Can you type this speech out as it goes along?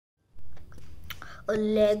A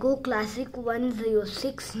Lego Classic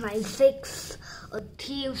 10696, a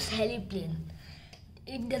thief's heliplane.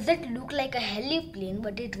 It doesn't look like a heliplane,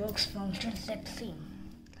 but it works functions that same.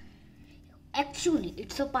 Actually,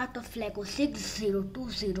 it's a part of Lego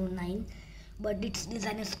 60209, but its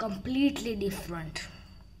design is completely different.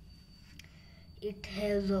 It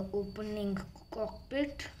has an opening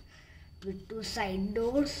cockpit with two side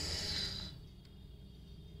doors,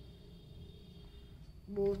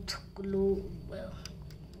 both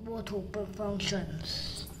open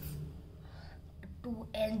functions. Two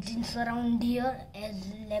engines around here as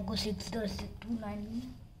Lego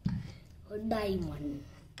 60209, a diamond.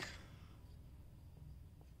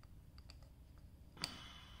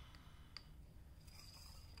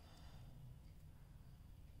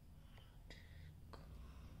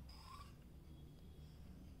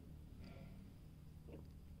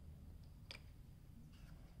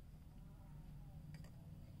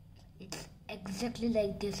 It's exactly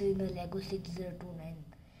like this in the Lego 6029.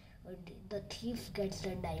 The thief gets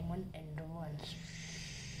the diamond and runs.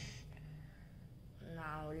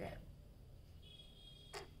 Now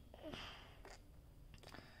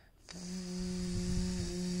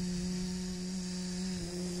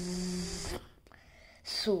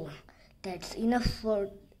so that's enough for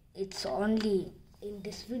it's only in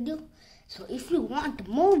this video. So if you want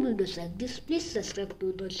more videos like this, please subscribe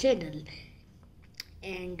to the channel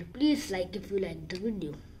and please like if you like the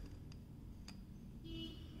video.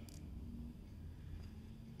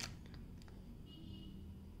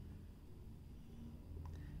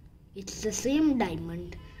 It's the same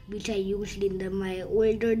diamond which I used in my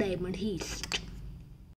older diamond heist.